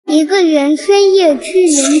一个人深夜吃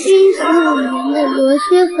人均15元的螺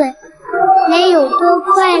蛳粉，该有多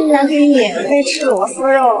快乐？可以免费吃螺丝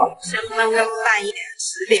肉，身份证半夜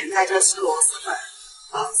10点在这吃螺蛳粉，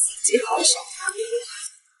司机好爽。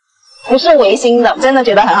不是违心的，真的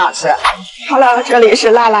觉得很好吃。Hello， 这里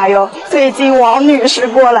是辣辣哟。最近王女士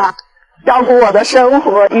过来照顾我的生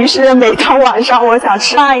活，于是每当晚上我想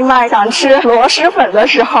吃外卖、想吃螺蛳粉的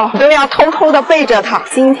时候，都要偷偷的背着她。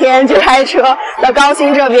今天就开车到高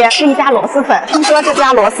新这边吃一家螺蛳粉，听说这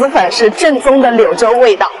家螺蛳粉是正宗的柳州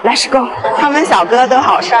味道。Let's go！ 他们小哥都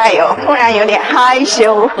好帅哟，突然有点害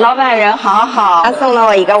羞。老板人好好，他送了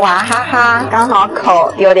我一个娃哈哈，刚好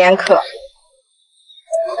口有点渴。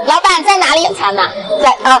老板在哪里点餐呢？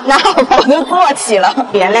那我就坐起了。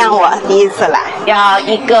原谅我第一次来，要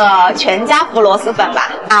一个全家福螺蛳粉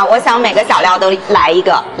吧？我想每个小料都来一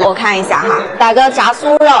个。我看一下哈，打个炸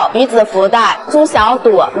酥肉、鱼子福袋、猪小肚、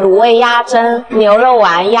卤味鸭胗、牛肉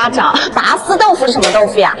丸、鸭掌。拔丝豆腐是什么豆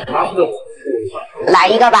腐呀？来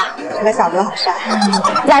一个吧，这个小哥好帅。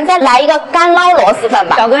咱再来一个干捞螺蛳粉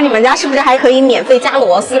吧。小哥，你们家是不是还可以免费加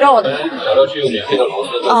螺丝肉的？小乐区有免费的螺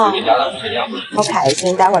丝，都是给家长限量的。好开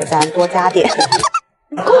心，待会儿咱多加点。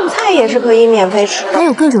贡菜也是可以免费吃的，还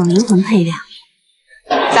有各种灵魂配料。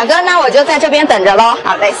小哥，那我就在这边等着喽。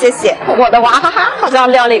好嘞，谢谢。我的娃哈哈好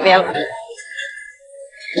像料里面了。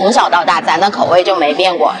从小到大，咱的口味就没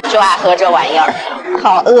变过，就爱喝这玩意儿。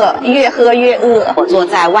好饿，越喝越饿。我坐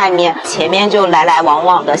在外面，前面就来来往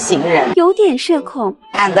往的行人，有点社恐。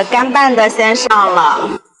俺的干拌的先上了，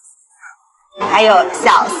还有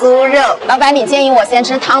小酥肉。老板，你建议我先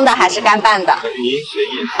吃汤的还是干拌的？您随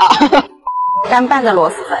意。好。干拌的螺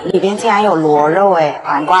蛳粉里边竟然有螺肉哎，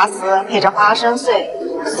黄瓜丝配着花生碎、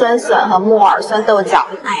酸笋和木耳酸豆角。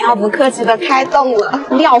哎呀，不客气的开动了。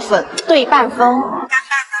料粉对半分，干拌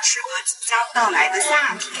的适合即将到来的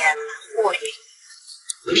夏天。过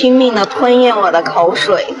瘾，拼命的吞咽我的口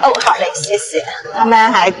水。哦，好嘞，谢谢。他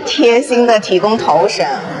们还贴心的提供头绳。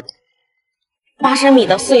花生米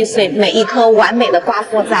的碎碎，每一颗完美的挂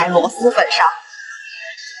附在螺蛳粉上。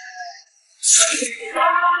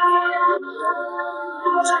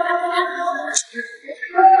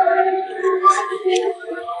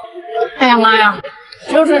哎呀妈呀，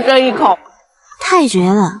就是这一口，太绝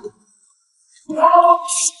了！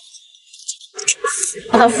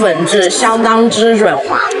它的粉质相当之润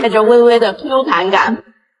滑，带着微微的 Q 弹感。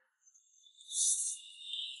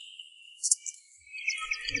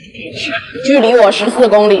距离我14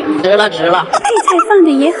公里，值了值了。配菜放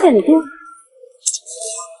的也很多。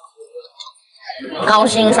高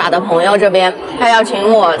兴耍的朋友这边，他要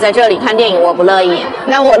请我在这里看电影，我不乐意。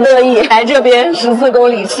那我乐意来这边14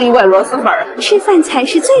公里吃一碗螺蛳粉。吃饭才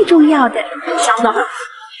是最重要的，香的很。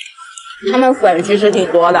他们粉其实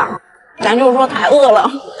挺多的，咱就说太饿了，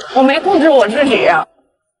我没控制我自己，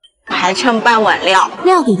还剩半碗料，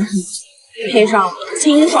料给的很。配上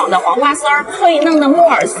清爽的黄瓜丝儿、脆嫩的木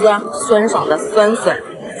耳丝、酸爽的酸笋。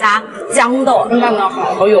加豇豆，拌的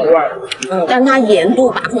好有味儿，但它盐度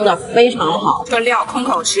把控的非常好，这料空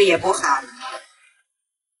口吃也不寒。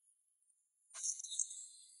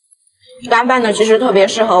干拌的其实特别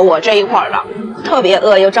适合我这一块的，特别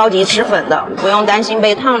饿又着急吃粉的，不用担心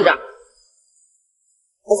被烫着。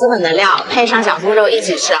螺蛳粉的料配上小酥肉一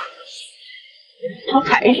起吃，好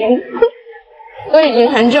开心！我已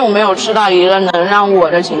经很久没有吃到一个能让我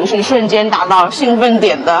的情绪瞬间达到兴奋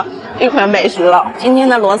点的一款美食了。今天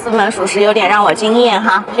的螺蛳粉属实有点让我惊艳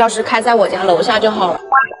哈，要是开在我家楼下就好了。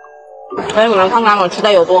所以你们看看我吃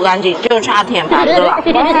的有多干净，就差舔盘子了。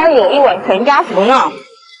我还有一碗全家福呢，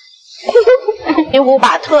几乎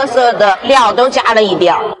把特色的料都加了一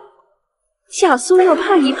遍。小酥肉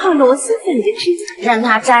泡一泡螺蛳粉的汁，让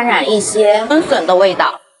它沾染一些春笋的味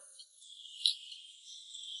道。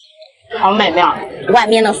好美妙，外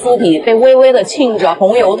面的酥皮被微微的浸着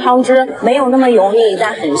红油汤汁，没有那么油腻，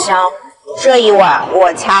但很香。这一碗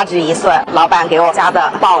我掐指一算，老板给我加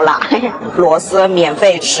的爆辣，螺丝免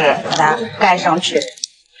费吃，把它盖上去，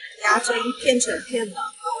夹着一片整片的油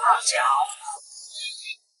辣椒。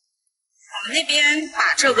我们那边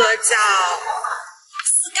把这个叫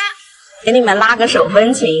丝干，给你们拉个手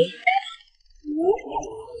风琴。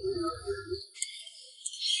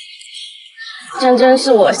这真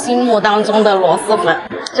是我心目当中的螺蛳粉。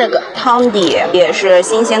这个汤底也是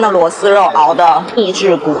新鲜的螺丝肉熬的秘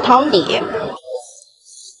制骨汤底，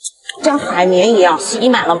像海绵一样吸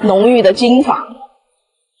满了浓郁的精华。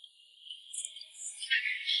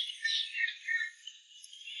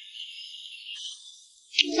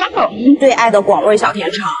最爱的广味小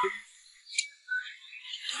甜肠，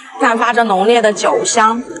散发着浓烈的酒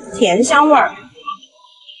香、甜香味儿。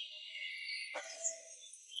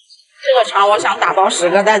这个长，我想打包10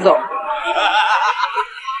个带走。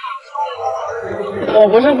我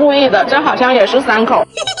不是故意的，这好像也是3口。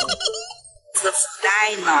是福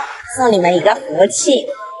袋呢，送你们一个福气，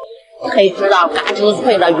可以吃到嘎吱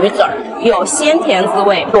脆的鱼籽儿，有鲜甜滋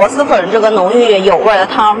味。螺蛳粉这个浓郁有味的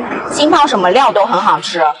汤，浸泡什么料都很好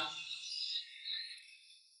吃。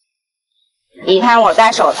一看我戴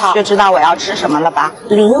手套，就知道我要吃什么了吧？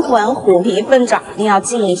灵魂虎皮凤爪，一定要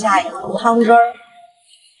浸一下汤汁儿，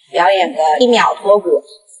表演个1秒脱骨。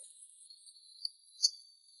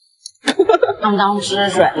当当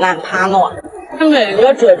汁水烂趴诺，每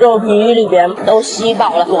个褶皱皮里边都吸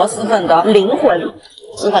饱了螺蛳粉的灵魂。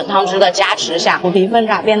蛳粉汤汁的加持下，虎皮凤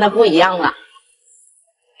爪变得不一样了。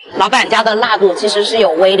老板家的辣度其实是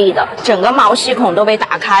有威力的，整个毛细孔都被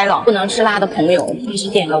打开了。不能吃辣的朋友，必须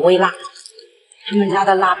点个微辣。他们家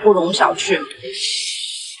的辣不容小觑，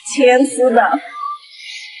千丝的，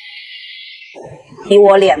比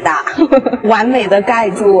我脸大，完美的盖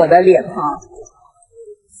住我的脸庞。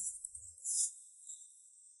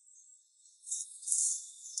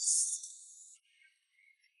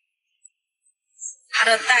它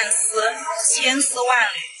的蛋丝千丝万缕，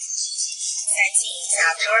再浸一下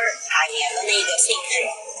汁儿，把盐的那个性质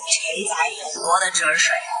承载很多的汁水。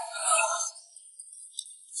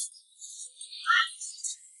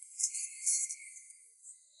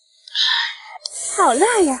好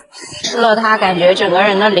辣呀！吃了它，感觉整个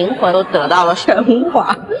人的灵魂都得到了升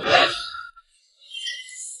华，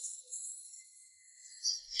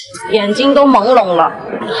眼睛都朦胧了，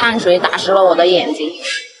汗水打湿了我的眼睛。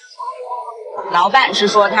老板是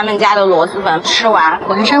说他们家的螺蛳粉吃完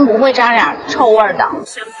浑身不会沾染臭味的。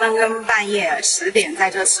深更半夜10点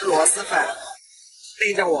在这吃螺蛳粉，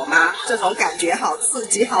背着我妈，这种感觉好刺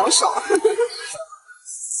激，好爽。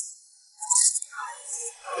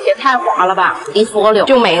也太滑了吧，一缩溜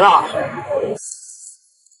就没了。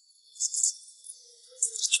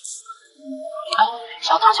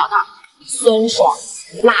小烫小烫，酸爽，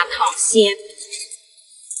辣烫鲜，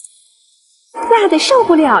辣的受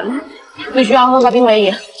不了了。必须要喝个冰威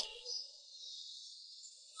饮，感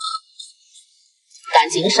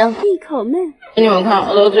情深。一口闷。给你们看，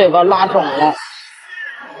我的嘴巴辣肿了，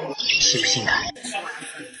信不信啊？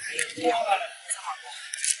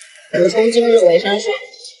补充今日维生素。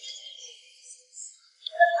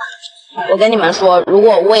我跟你们说，如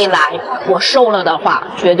果未来我瘦了的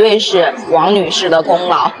话，绝对是王女士的功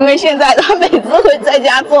劳，因为现在她每次会在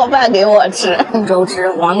家做饭给我吃，众所周知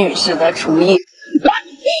王女士的厨艺。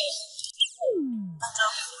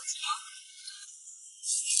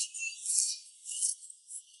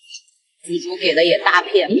猪猪给的也大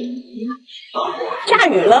片。下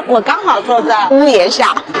雨了，我刚好坐在屋檐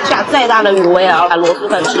下，下再大的雨我也要把螺蛳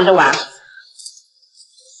粉吃着完。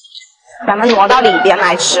咱们挪到里边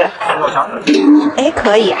来吃。哎，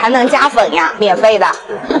可以，还能加粉呀，免费的。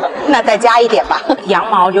那再加一点吧。羊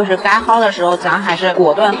毛就是该薅的时候，咱还是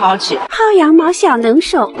果断薅起。薅羊毛小能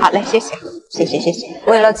手。好嘞，谢谢，谢谢，谢谢。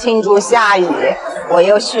为了庆祝下雨，我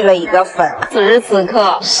又续了一个粉。此时此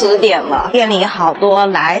刻10点了，店里好多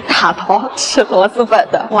来打包吃螺蛳粉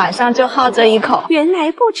的，晚上就好这一口。原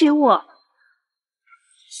来不止我。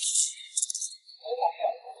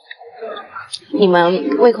你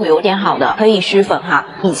们胃口有点好的可以续粉哈，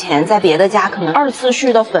以前在别的家可能2次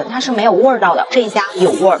续的粉它是没有味道的，这一家有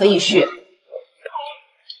味儿，可以续。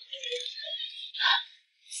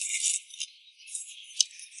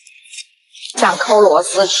想抠螺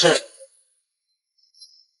丝吃，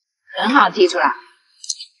很好剔出来，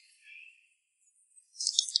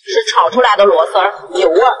是炒出来的螺丝儿，有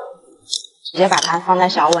味儿。直接把它放在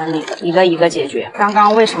小碗里，一个一个解决。刚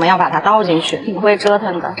刚为什么要把它倒进去？挺会折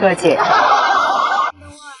腾的，这姐。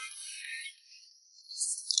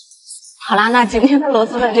好啦，那今天的螺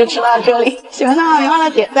蛳粉就吃到这里。喜欢的话别忘了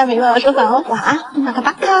点赞、评论和收藏哦。晚安，马克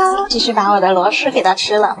巴克。继续把我的螺蛳给它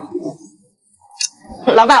吃了。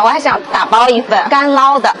老板，我还想打包一份干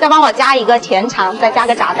捞的，再帮我加一个甜肠，再加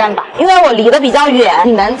个炸蛋吧。因为我离得比较远，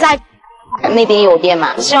你们在那边有店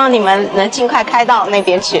吗？希望你们能尽快开到那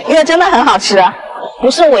边去，因为真的很好吃，不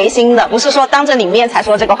是违心的，不是说当着你面才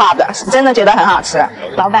说这个话的，是真的觉得很好吃。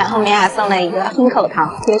老板后面还送了一个听口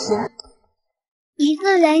糖，贴心。一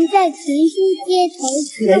个人在城市街头，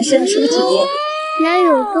人生初体验，能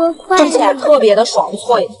有多快乐？吃起来特别的爽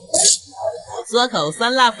脆。嘬口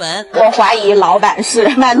酸辣粉，我怀疑老板是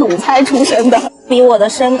卖卤菜出身的。比我的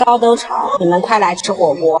身高都长。你们快来吃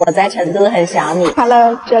火锅，我在成都很想你。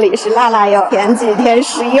Hello， 这里是辣辣哟。前几天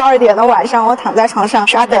11、2点的晚上，我躺在床上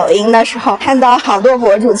刷抖音的时候，看到好多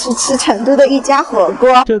博主去吃成都的一家火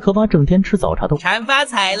锅，这可把整天吃早茶的馋发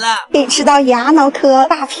财了。可以吃到鸭脑壳、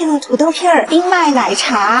大片的土豆片儿、冰麦奶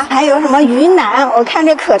茶，还有什么鱼腩，我看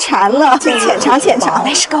着可馋了，去浅尝浅尝。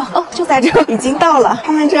Let's go！ 哦，就在这，已经到了。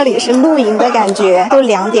他们这里是露营的感觉，都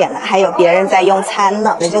2点了，还有别人在用餐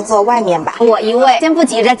呢，我们就坐外面吧。我一位，先不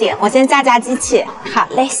急着点，我先加机器。好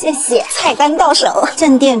嘞，谢谢。菜单到手，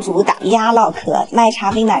镇店主打鸭脑壳、麦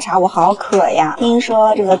茶冰奶茶，我好渴呀。听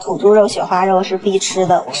说这个土猪肉、雪花肉是必吃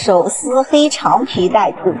的，手撕黑长皮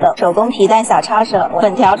带土豆，手工皮蛋小抄手，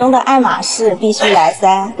本条中的爱马仕必须来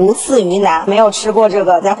3，无刺鱼腩，没有吃过这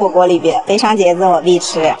个，在火锅里边，肥肠节子我必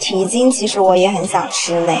吃。蹄筋其实我也很想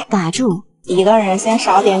吃呢。打住！一个人先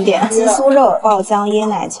少点点鸡酥肉、爆浆椰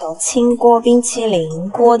奶球、清锅冰淇淋，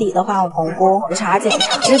锅底的话我红锅红茶检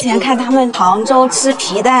查。之前看他们杭州吃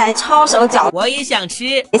皮蛋抄手饺，我也想吃，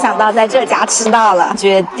没想到在这家吃到了，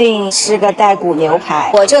决定吃个带骨牛排。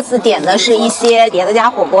我这次点的是一些别的家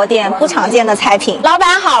火锅店不常见的菜品。老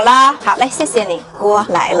板好了，好嘞，谢谢你。锅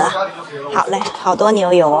来了，好嘞，好多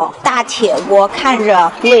牛油哦，大铁锅，看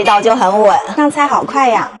着味道就很稳。上菜好快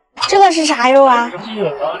呀。这个是啥肉啊？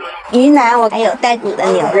鱼腩，我还有带骨的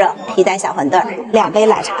牛肉，皮蛋小馄饨，2杯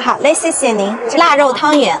奶茶。好嘞，谢谢您。腊肉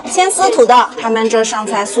汤圆，鲜丝土豆。他们这上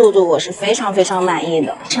菜速度我是非常满意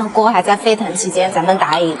的。趁锅还在沸腾期间，咱们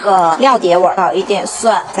打一个料碟尾，搞一点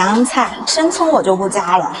蒜、香菜、生葱我就不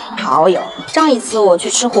加了，蚝油。上一次我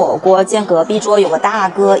去吃火锅，见隔壁桌有个大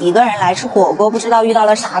哥一个人来吃火锅，不知道遇到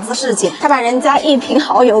了啥子事情，他把人家1瓶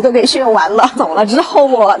蚝油都给炫完了。走了之后，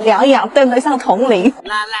我两眼瞪得像铜铃。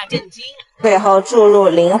辣辣震惊。最后注入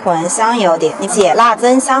灵魂香油点，解辣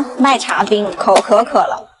增香，麦茶冰，口可渴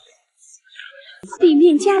了。里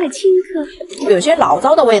面加了青稞，有些醪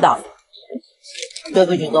糟的味道。对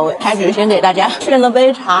不起各位，开始先给大家炫了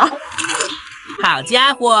杯茶。好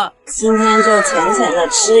家伙，今天就浅的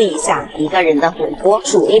吃一下一个人的火锅，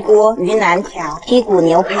煮一锅鱼腩条、剔骨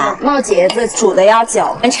牛排、冒茄子，煮的要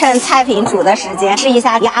久。趁菜品煮的时间，吃一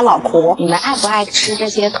下鸭脑壳。你们爱不爱吃这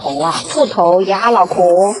些头啊？兔头、鸭脑壳，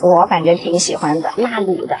我反正挺喜欢的，辣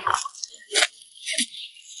卤的。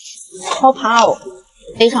好怕哦，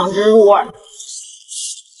非常之入味。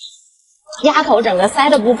鸭头整个腮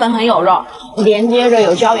的部分很有肉，连接着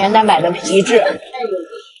有胶原蛋白的皮质。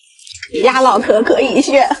鸭脑壳可以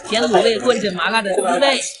炫，甜卤味混着麻辣的滋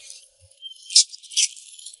味。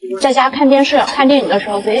在家看电视、看电影的时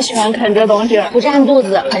候，贼喜欢啃这东西，不占肚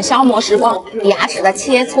子，很消磨时光。牙齿的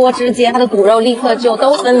切磋之间，它的骨肉立刻就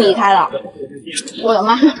都分离开了。我的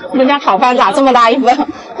妈，人家炒饭咋这么大一份？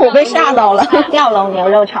我被吓到了。吊龙牛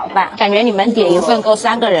肉炒饭，感觉你们点一份够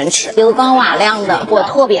3个人吃，油光瓦亮的，我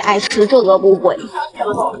特别爱吃这个部位。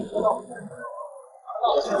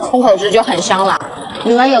冲口汁就很香了，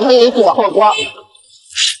你们也可以煮火锅。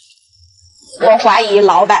我怀疑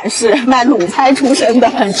老板是卖卤菜出身的，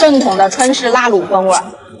很正统的川式辣卤风味。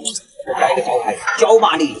来一个椒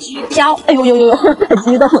麻里脊，椒，哎呦，太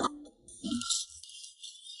激动了。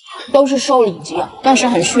都是瘦里脊，但是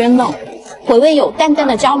很鲜嫩，回味有淡淡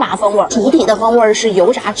的椒麻风味，主体的风味是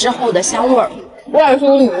油炸之后的香味。外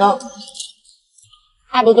酥里呢，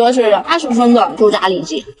差不多是80分的猪炸里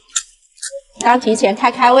脊。要提前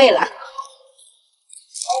开胃了。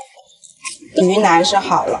鱼腩是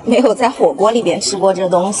好了，没有在火锅里边吃过这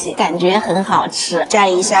东西，感觉很好吃。蘸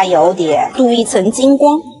一下油碟，镀一层金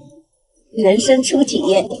光，人生初体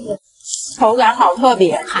验。口感好特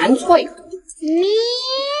别，含脆，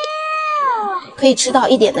可以吃到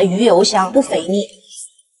一点的鱼油香，不肥腻，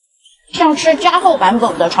像吃加厚版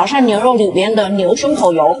本的潮汕牛肉里边的牛胸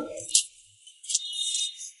口油。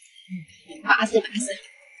巴适，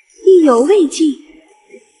意犹未尽。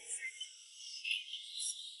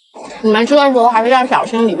你们吃的时候还是要小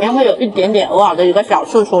心，里面会有一点点偶尔的一个小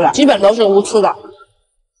刺出来，基本都是无刺的。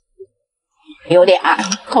有点暗，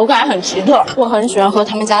口感很奇特。我很喜欢喝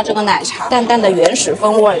他们家这个奶茶，淡淡的原始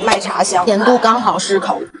风味，麦茶香，甜度刚好适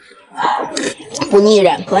口，不腻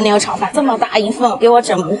人。和牛炒饭这么大一份，给我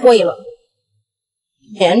整不会了。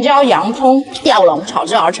甜椒、洋葱、吊龙炒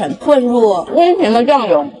制而成，混入微甜的酱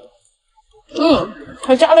油。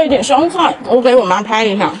还加了一点香菜，我给我妈拍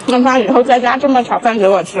一下，让她以后在家这么炒饭给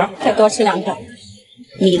我吃。再多吃2条。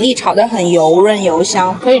米粒炒得很油润油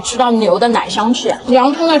香，可以吃到牛的奶香气。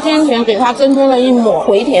洋葱的鲜甜给它增添了一抹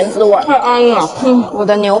回甜滋味，太安了。我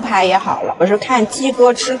的牛排也好了，我是看鸡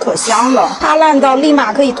哥吃可香了，它烂到立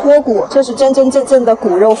马可以脱骨，这是真正的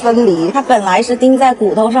骨肉分离。它本来是钉在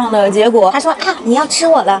骨头上的，结果他说啊，你要吃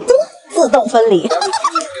我了，自动分离。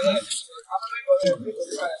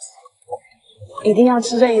一定要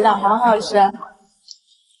吃这一道，好好吃。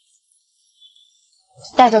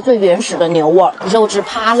带着最原始的牛味，肉质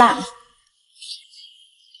趴烂，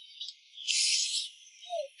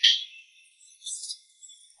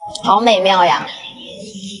好美妙呀！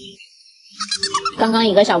刚刚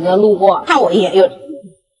一个小哥路过，看我一眼又，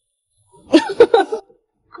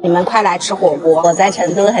你们快来吃火锅，我在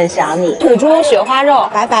成都很想你。土猪雪花肉，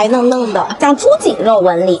白白嫩嫩的，像猪颈肉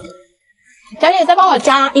纹理。小姐，再帮我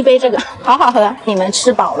加一杯这个，好好喝。你们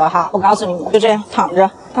吃饱了哈，我告诉你们，就这样躺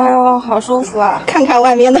着，哎呦，好舒服啊！看看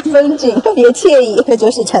外面的风景，特别惬意。这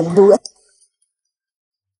就是成都，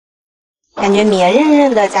感觉绵韧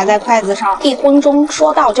韧的夹在筷子上，一荤中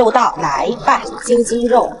说到就到，来一半京津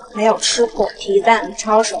肉，没有吃过，皮蛋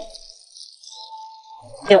抄手，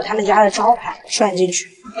还有他们家的招牌涮进去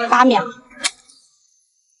，8秒。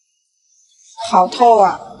好透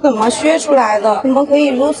啊！怎么削出来的？怎么可以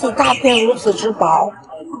如此大片，如此之薄？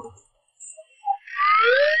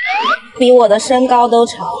比我的身高都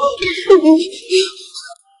长。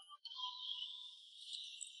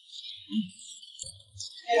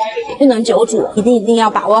不能久煮，一定要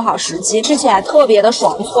把握好时机，吃起来特别的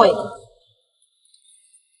爽脆。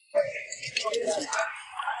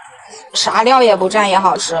啥料也不蘸也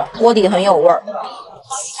好吃，锅底很有味儿。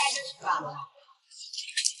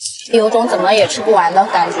有种怎么也吃不完的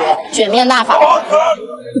感觉，卷面大法。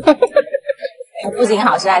不仅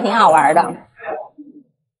好吃，还挺好玩的，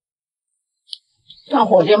像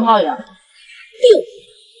火箭炮一样。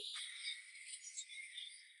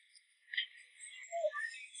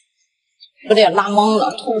有点拉懵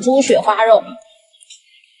了，土猪雪花肉，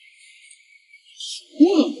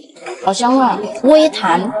好香啊！微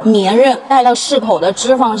弹绵韧，带了适口的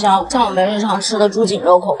脂肪香，像我们日常吃的猪颈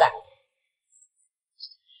肉口感。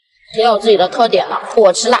也有自己的特点了。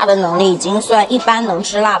我吃辣的能力已经算一般能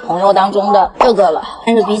吃辣朋友当中的这个了，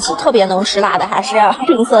但是比起特别能吃辣的，还是要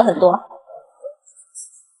吝啬很多。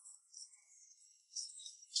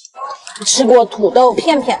吃过土豆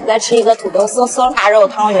片片，再吃一个土豆丝丝，大肉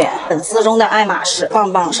汤圆，粉丝中的爱马仕，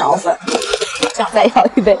棒棒苕粉。想再要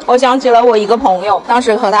一杯。我想起了我一个朋友，当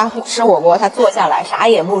时和他吃火锅，他坐下来啥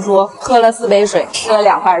也不说，喝了4杯水，吃了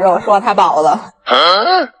2块肉，说他饱了。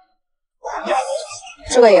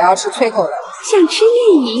这个也要吃脆口的，像吃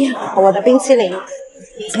面一样。我的冰淇淋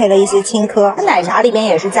配了一些青稞，奶茶里边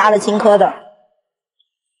也是加了青稞的，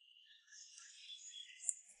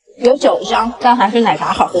有酒香，但还是奶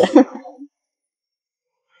茶好喝。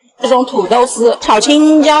这种土豆丝炒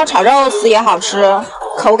青椒、炒肉丝也好吃，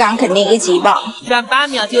口感肯定一级棒。转8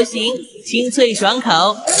秒就行，清脆爽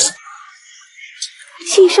口，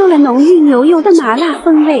吸收了浓郁牛油的麻辣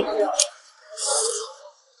风味。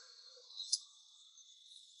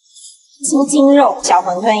鸡精肉小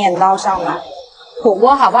馄饨也捞上来。火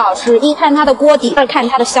锅好不好吃，一看它的锅底，二看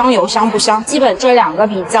它的香油香不香，基本这2个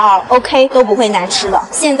比较 OK 都不会难吃的。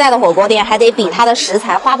现在的火锅店还得比它的食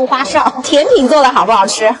材花不花哨，甜品做的好不好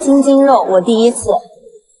吃。京津肉我第一次，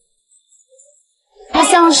它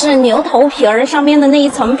像是牛头皮儿上面的那一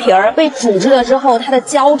层皮儿被煮制了之后，它的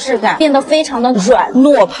胶质感变得非常的软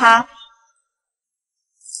糯趴，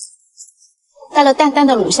带了淡淡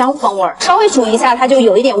的卤香风味，稍微煮一下它就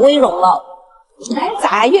有一点微融了。哎，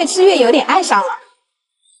咋越吃越有点爱上了？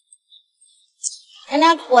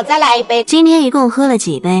那我再来一杯。今天一共喝了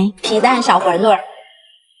几杯？皮蛋小馄饨，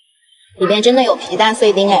里边真的有皮蛋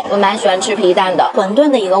碎丁哎，我蛮喜欢吃皮蛋的。馄饨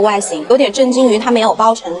的一个外形，有点震惊于它没有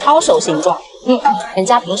包成抄手形状。人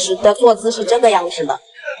家平时的坐姿是这个样子的。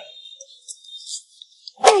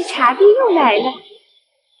带茶的又来了。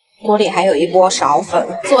锅里还有一锅苕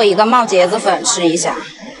粉，做一个冒茄子粉吃一下，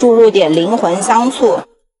注入点灵魂香醋，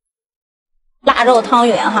腊肉汤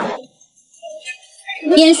圆哈，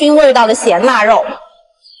烟熏味道的咸腊肉，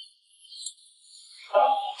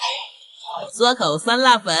嘬口酸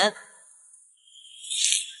辣粉。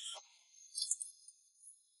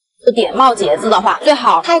点冒茄子的话，最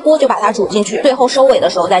好开锅就把它煮进去，最后收尾的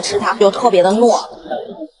时候再吃它，就特别的糯，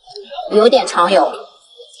有点肠油。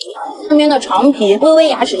上面的肠皮微微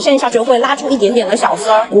牙齿陷下去会拉出一点点的小丝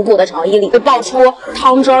儿，鼓鼓的肠衣里会爆出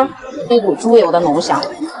汤汁儿，一股猪油的浓香。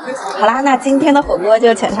好啦，那今天的火锅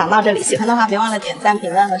就浅尝到这里，喜欢的话别忘了点赞、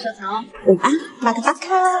评论和收藏哦。午安，马克巴卡，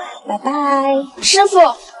拜拜。师傅，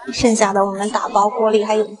剩下的我们打包锅里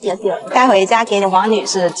还有一点点，带回家给王女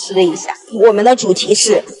士吃一下。我们的主题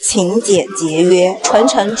是勤俭节约，传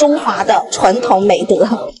承中华的传统美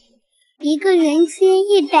德。一个人均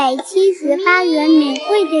178元美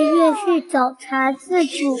味的粤式早茶自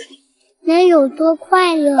助，能有多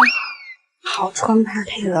快乐？好川派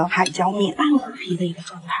配了海椒面，半虎皮的一个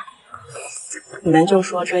状态。你们就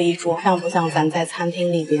说这一桌像不像咱在餐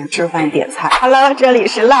厅里边吃饭点菜？Hello， 这里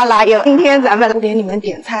是辣辣U，今天咱们给你们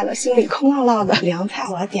点菜了，心里空落落的凉菜，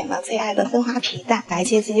我点了最爱的分花皮蛋、白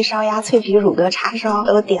切鸡、烧鸭、脆皮乳鸽、叉烧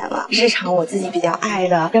都点了。日常我自己比较爱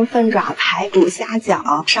的蒸凤爪、排骨、虾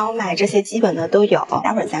饺、烧麦这些基本的都有，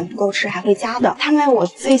待会儿咱不够吃还会加的。他们我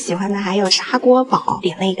最喜欢的还有砂锅煲，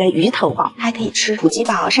点了一个鱼头煲，还可以吃土鸡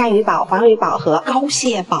煲、鳝鱼煲、黄鱼煲和膏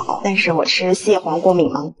蟹煲，但是我吃蟹黄过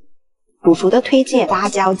敏吗？主厨的推荐花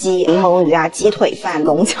椒鸡、柠檬鱼啊、鸡腿饭、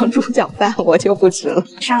龙江猪脚饭我就不吃了。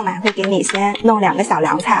上来会给你先弄2个小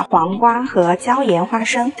凉菜，黄瓜和椒盐花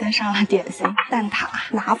生，跟上了点心蛋挞、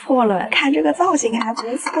拿破仑，看这个造型还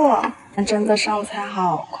不错。但真的上菜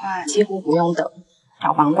好快，几乎不用等。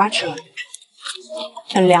小黄瓜吃了，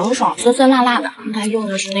很凉爽，酸酸辣辣的。它用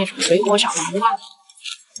的是那种水果小黄瓜。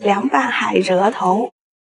凉拌海蜇头。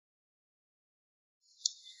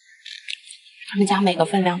他们家每个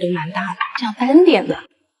分量都蛮大的，像单点的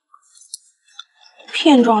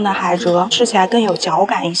片状的海蜇吃起来更有嚼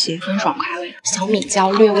感一些，很爽快味。小米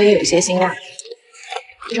椒略微有些辛辣，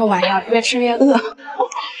这玩意儿越吃越饿。我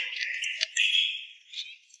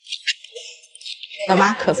的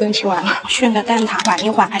妈，可算吃完了。炫个蛋挞缓一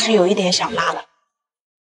缓，还是有一点小辣的。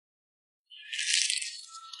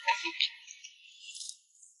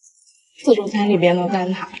自助餐里边的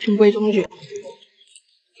蛋挞中规中矩。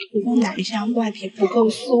不够奶香，外皮不够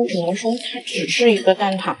酥，只能说它只是一个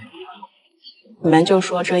蛋挞。你们就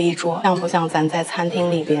说这一桌像不像咱在餐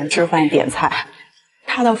厅里边吃饭点菜？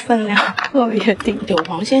它的分量特别低，有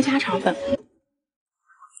黄鲜虾肠粉，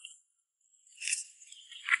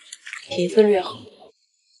皮子略厚，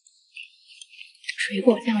水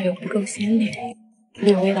果酱油不够鲜烈，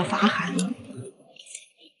略微的发寒了。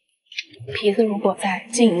皮子如果再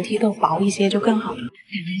晶莹剔透薄一些就更好了。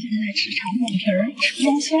感觉现在吃肠粉皮儿，吃不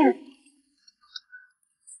见馅儿。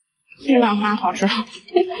这碗饭好吃，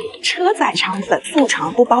车载肠粉，素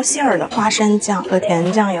肠不包馅儿的，花生酱和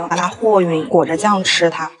甜酱油把它和匀，裹着酱吃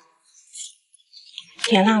它，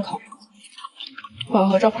甜辣口，混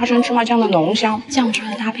合着花生芝麻酱的浓香，酱汁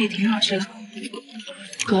的搭配挺好吃的，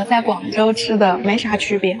和在广州吃的没啥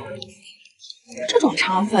区别。这种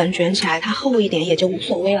肠粉卷起来它厚一点也就无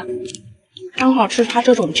所谓了。刚好吃它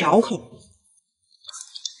这种嚼口，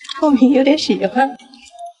后面有点喜欢，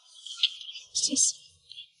谢谢。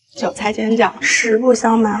韭菜煎饺，实不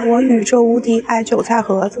相瞒，我宇宙无敌爱韭菜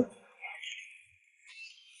盒子，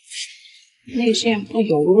内馅不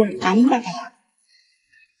油润，干巴巴的，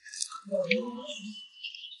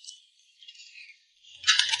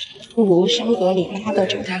不如香格里拉的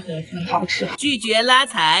韭菜盒子好吃。拒绝拉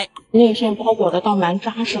踩，内馅包裹的倒蛮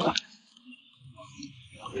扎实的。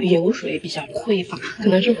油水比较匮乏，可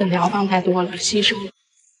能是粉条放太多了，吸收。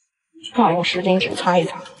正好用湿巾纸擦一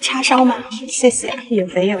擦。叉烧吗？谢谢，有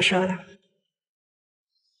肥有瘦的。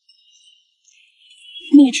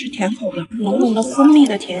蜜汁甜口的，浓浓的蜂蜜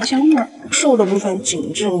的甜香味儿，瘦的部分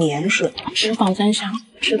紧致黏实，脂肪增香，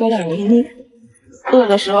吃多了容易腻。饿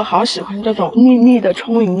的时候好喜欢这种腻腻的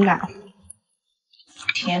充盈感。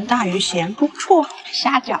甜大于咸，不错。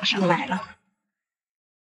虾饺上来了。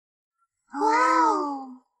哇哦！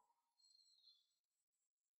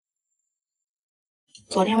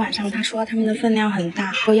昨天晚上他说他们的分量很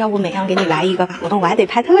大，说要不每样给你来一个吧，我还得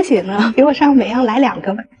拍特写呢，给我上每样来2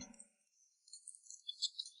个吧。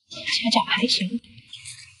虾饺还行，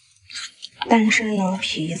但是呢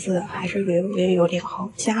皮子还是略微有点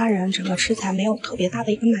厚，家人整个吃起来没有特别大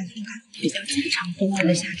的一个满足感，比较家常风味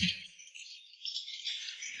的虾饺。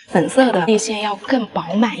粉色的内馅要更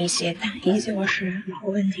饱满一些，但依旧是老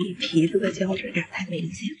问题，皮子的胶质感太明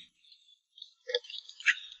显。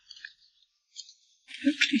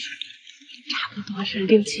差不多是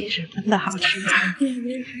60、70分的好吃。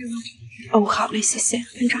哦，好嘞，谢谢。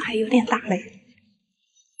分量还有点大嘞。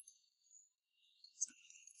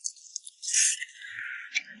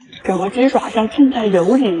整个鸡爪像浸在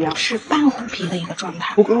油里一样，是半虎皮的一个状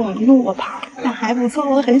态，不够糯盘，但还不错。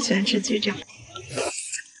我很喜欢吃鸡爪。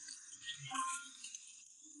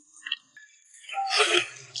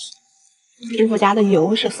师傅家的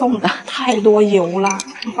油是送的，太多油了，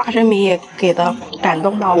花生米也给的感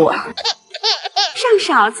动到我。上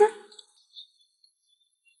勺子。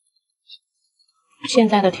现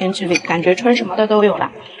在的天气里，感觉穿什么的都有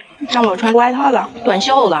了，让我穿外套了、短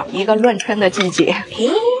袖了，一个乱穿的季节。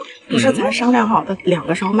咦，不是咱商量好的2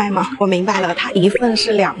个烧麦吗？我明白了，他1份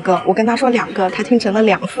是2个，我跟他说2个，他听成了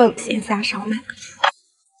2份鲜虾烧麦。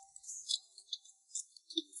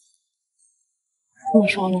你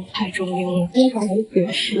说呢？太中庸了，多少人觉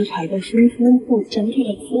得食材的新鲜度，整体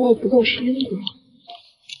的滋味不够鲜活。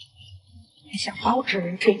小包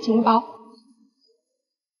子、水晶包，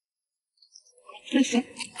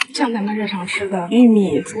像咱们日常吃的玉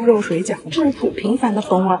米猪肉水饺，质朴平凡的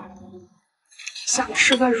风味。想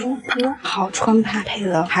吃个乳鸽，好春派配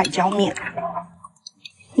了海椒面。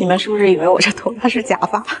你们是不是以为我这头发是假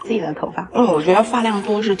发？自己的头发？我觉得发量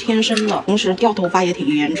多是天生的，平时掉头发也挺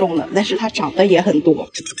严重的，但是它长得也很多。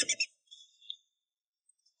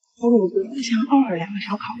乳鸽像奥尔良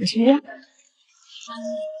小烤鸡。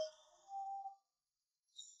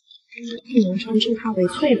名称称它为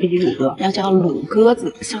脆皮乳鸽，要叫卤鸽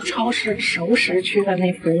子，像超市熟食区的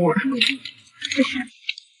那风味。试试。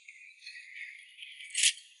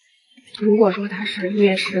如果说它是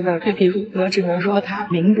粤式的脆皮乳鸽，只能说它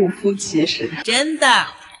名不副其实。真的。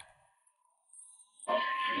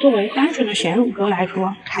作为单纯的咸乳鸽来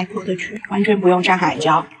说，开阔的区完全不用蘸海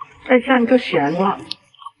椒，再蘸就咸了。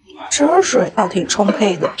汁水倒挺充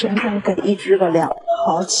沛的，整整给1只的量，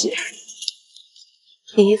好起。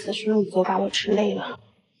第一次吃乳鸽把我吃累了。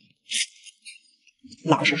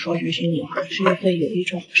老实说句心里话，是会有一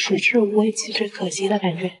种食之无味弃之可惜的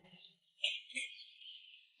感觉。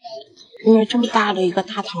因为这么大的一个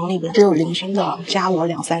大堂里面，只有零星的加了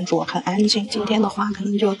2、3桌，很安静。今天的话可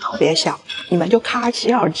能就特别小，你们就卡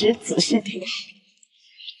起耳机仔细听。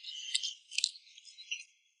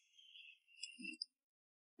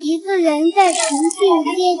一个人在重庆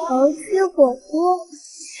街头吃火锅，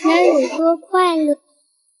能有多快乐？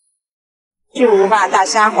巨无霸大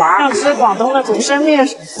虾滑，像吃广东的祖生面，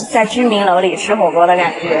在居民楼里吃火锅的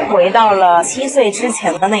感觉，回到了7岁之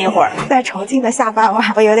前的那一会儿。在重庆的下班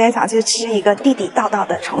晚，我有点想去吃一个地地道道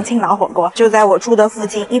的重庆老火锅，就在我住的附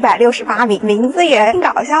近，168米，名字也挺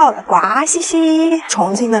搞笑的，瓜西西。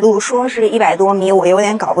重庆的路说是100多米，我有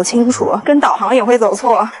点搞不清楚，跟导航也会走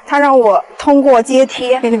错。他让我通过阶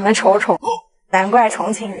梯给你们瞅瞅。难怪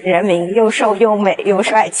重庆人民又瘦又美又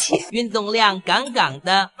帅气，运动量杠杠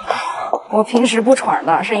的。我平时不喘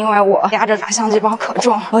的，是因为我压着打相机包可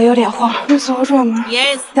重，我有点慌。你说说吗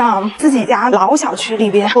 ？Yes。像自己家老小区里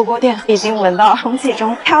边火锅店，已经闻到空气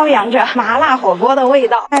中飘扬着麻辣火锅的味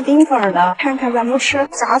道。带冰粉的，看看咱们吃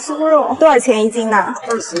炸酥肉多少钱1斤呢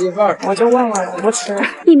？20一份。我就问问，我不吃。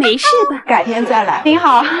你没事吧？改天再来。您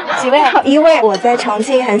好，几位？1位。我在重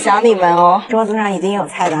庆很想你们哦。桌子上已经有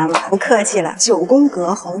菜单了，不客气了。9宫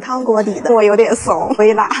格红汤锅底的，我有点怂。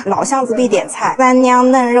微辣，老巷子必点菜：三娘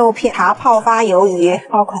嫩肉片、茶泡发鱿鱼、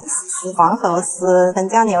爆款丝、黄喉丝、藤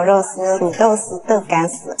椒牛肉丝、土豆丝、豆干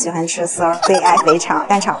丝。喜欢吃丝儿，最爱肥肠、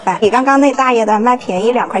蛋炒饭。比刚刚那大爷的卖便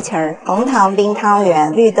宜2块钱儿。红糖冰汤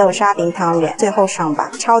圆、绿豆沙冰汤圆，最后上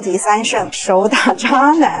吧。超级3圣、手打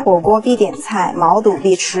渣男。火锅必点菜，毛肚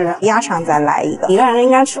必吃，鸭肠再来一个。一个人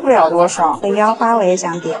应该吃不了多少。肥腰花我也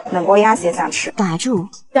想点，冷锅鸭血想吃。打住！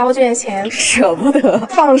交卷前舍不得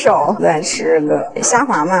放手，再吃个虾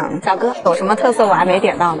滑嘛。小哥有什么特色我还没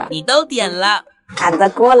点到的？你都点了，俺的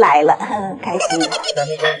锅来了，开心。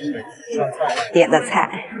点的菜：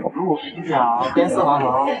鱼饺、边丝黄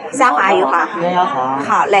喉、虾滑鱼滑、腌鸭肠。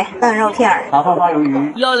好嘞，嫩肉片儿、茶泡发鱿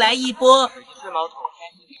鱼。又来一波。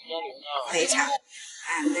肥肠，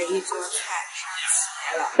俺的一桌菜上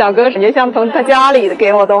齐了。小哥直接像从他家里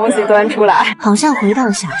给我东西端出来，好像回到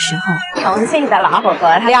小时候。重庆的老火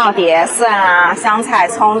锅，料碟、蒜啊、香菜、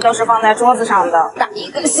葱都是放在桌子上的。打一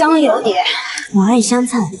个香油碟，我爱香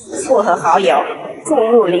菜。醋和蚝油注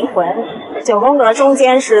入灵魂。9宫格中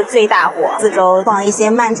间是最大火，四周放一些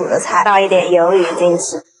慢煮的菜，倒一点鱿鱼进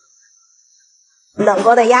去。冷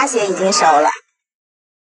锅的鸭血已经熟了，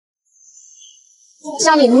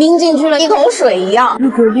像你抿进去了一口水一样。如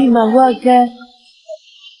果立马挖干。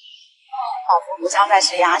仿佛不像在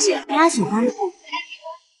吃鸭血。鸭血干布。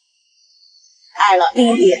爱了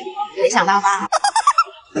另一点，没想到吧？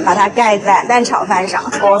把它盖在蛋炒饭上，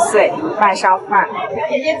搓碎拌上饭。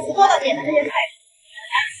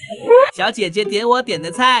小姐姐点我点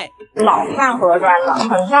的菜，老饭盒装的，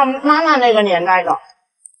很像妈妈那个年代的。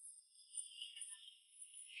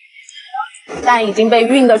蛋已经被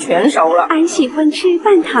熨得全熟了。俺喜欢吃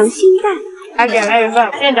半糖心蛋。还点了一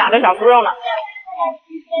份现炸的小酥肉呢。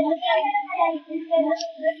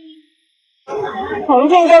重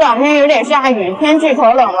庆这2天有点下雨，天气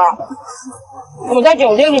可冷了。我在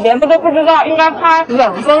酒店里边都不知道应该开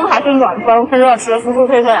冷风还是暖风，趁热吃酥酥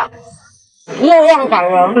脆脆啊，热量感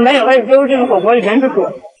人，你们也可以丢进火锅里面去煮。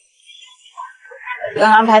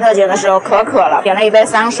刚刚拍特写的时候可渴了，点了一杯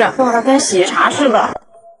3圣，做的跟喜茶似的。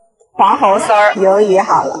黄喉丝儿，鱿鱼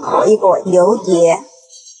好了，裹一裹油碟。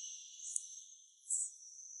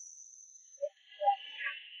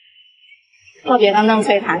特别的嫩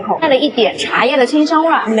脆弹口，带了一点茶叶的清香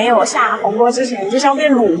味，没有下火锅之前就像被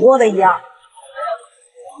卤过的一样。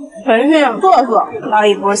重庆特色，捞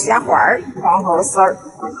一波虾滑儿、黄喉丝儿。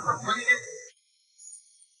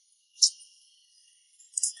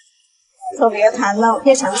特别弹嫩，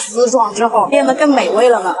切成丝状之后变得更美味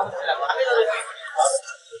了呢。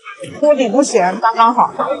锅底不咸，刚刚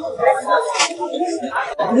好，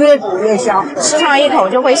越煮越香，吃上一口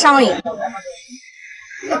就会上瘾。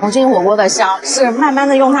重庆火锅的香是慢慢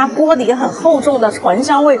的用它锅底很厚重的醇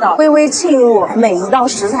香味道，微微沁入每一道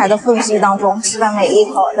食材的缝隙当中，吃的每一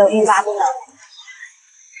口都欲罢不能。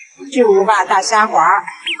巨无霸大虾滑，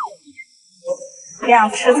这样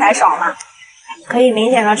吃才爽嘛。可以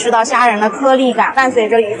明显的吃到虾仁的颗粒感，伴随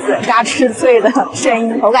着一次嘎吱脆的声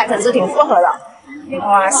音，口感层次挺复合的。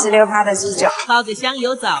哇，稀溜趴的鸡脚，泡个香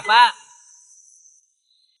油澡吧。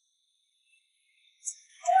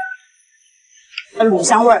卤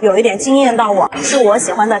香味有一点惊艳到我，是我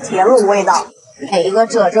喜欢的甜卤味道。每一个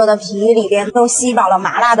褶皱的皮里边都吸饱了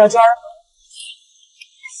麻辣的汁儿。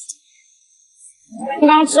刚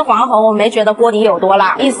刚吃黄喉，我没觉得锅底有多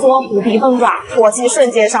辣，一嗦虎皮凤爪，火气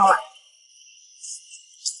瞬间上来。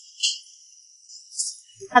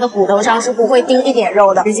它的骨头上是不会钉一点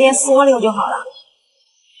肉的，直接嗦溜就好了。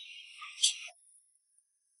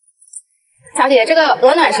小姐，这个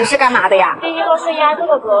鹅卵石是干嘛的呀？第一个是压这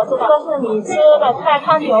个格子的，这是你吃的菜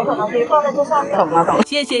看久可能可以放在这上面。懂了。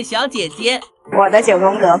谢谢小姐姐。我的9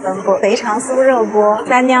宫格分布：肥肠酥肉锅、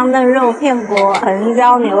三娘嫩肉片锅、藤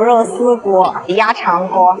椒牛肉丝锅、鸭肠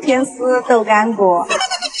锅、天丝豆干锅。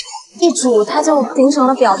一煮它就形成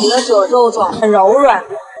了表皮的褶皱状，很柔软，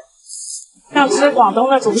像吃广东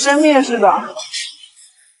的煮生面似的。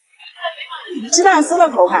鸡蛋丝的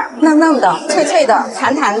口感，嫩嫩的、脆脆的、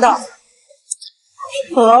弹弹的。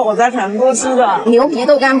和我在成都吃的牛皮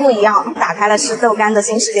豆干不一样，打开了吃豆干的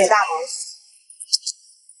新世界大门。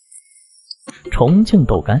重庆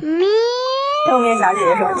豆干。后面小姐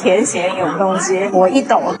姐说甜咸永动机，我一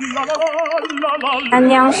抖。三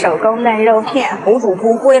娘手工嫩肉片，红煮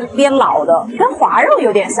不会变老的，跟滑肉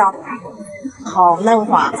有点像，好嫩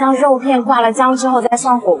滑。像肉片挂了浆之后再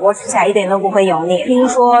上火锅，吃起来一点都不会油腻。听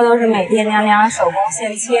说都是每天娘娘手工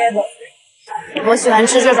现切的。我喜欢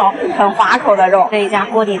吃这种很滑口的肉，这一家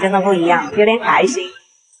锅底真的不一样，有点开心。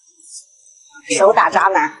手打渣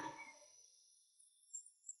男，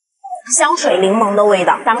香水柠檬的味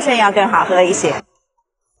道，香水要更好喝一些。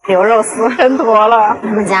牛肉丝挣脱了，我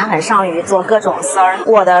们家很善于做各种丝儿，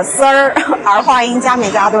我的丝儿儿化音加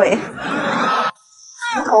没加对？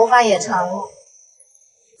头发也长了，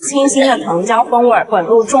清新的藤椒风味混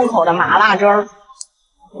入重口的麻辣汁儿，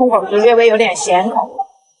通口时略微有点咸口。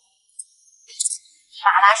麻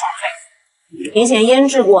辣爽脆，提前腌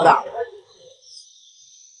制过的。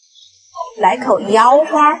来口腰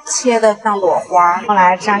花，切的像朵花，用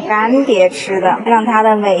来蘸干碟吃的，让它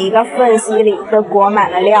的每一个缝隙里都裹满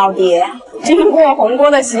了料碟。经过红锅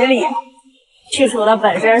的洗礼，去除了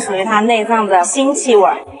本身属于它内脏的腥气味，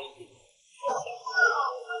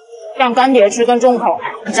蘸干碟吃更重口，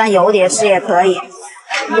蘸油碟吃也可以，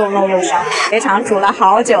又嫩又香。肥肠煮了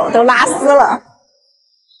好久，都拉丝了。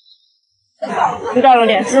知道有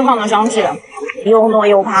点脂肪的香气，又糯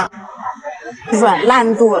又趴，软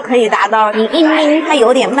烂度可以达到你一抿它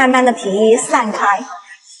有点慢慢的皮散开。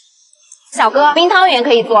小哥，冰汤圆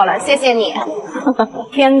可以做了，谢谢你。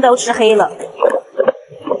天都吃黑了。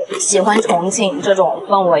喜欢重庆这种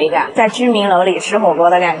氛围感，在居民楼里吃火锅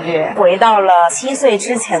的感觉，回到了7岁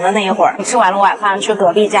之前的那一会儿。吃完了晚饭，去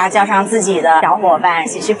隔壁家叫上自己的小伙伴一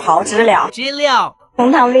起去刨知了。知了，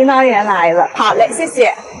红糖冰汤圆来了，好嘞，谢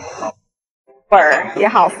谢。味儿也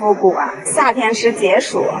好复古啊，夏天吃解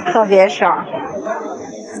暑特别爽。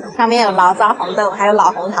上面有醪糟红豆，还有老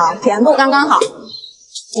红糖，甜度刚刚好，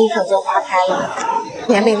一口就化开了。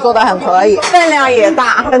甜品做的很可以，分量也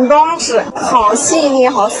大，很装饰，好细腻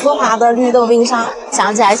好丝滑的绿豆冰沙。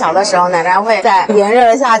想起来小的时候，奶奶会在炎热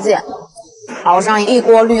的夏季熬上一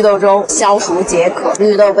锅绿豆粥，消暑解渴。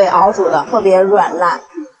绿豆被熬煮的特别软烂，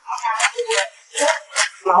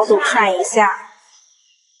毛肚涮一下。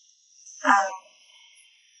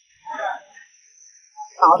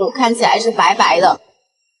毛肚看起来是白白的，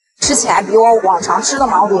吃起来比我往常吃的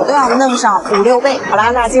毛肚都要嫩上5、6倍。好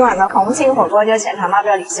啦，那今晚的重庆火锅就浅尝到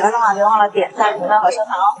这里，喜欢的话别忘了点赞、评论和收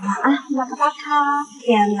藏哦。晚安，巴卡巴卡！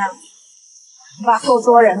天哪，把后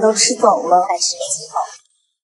桌人都吃走了，还吃了几口。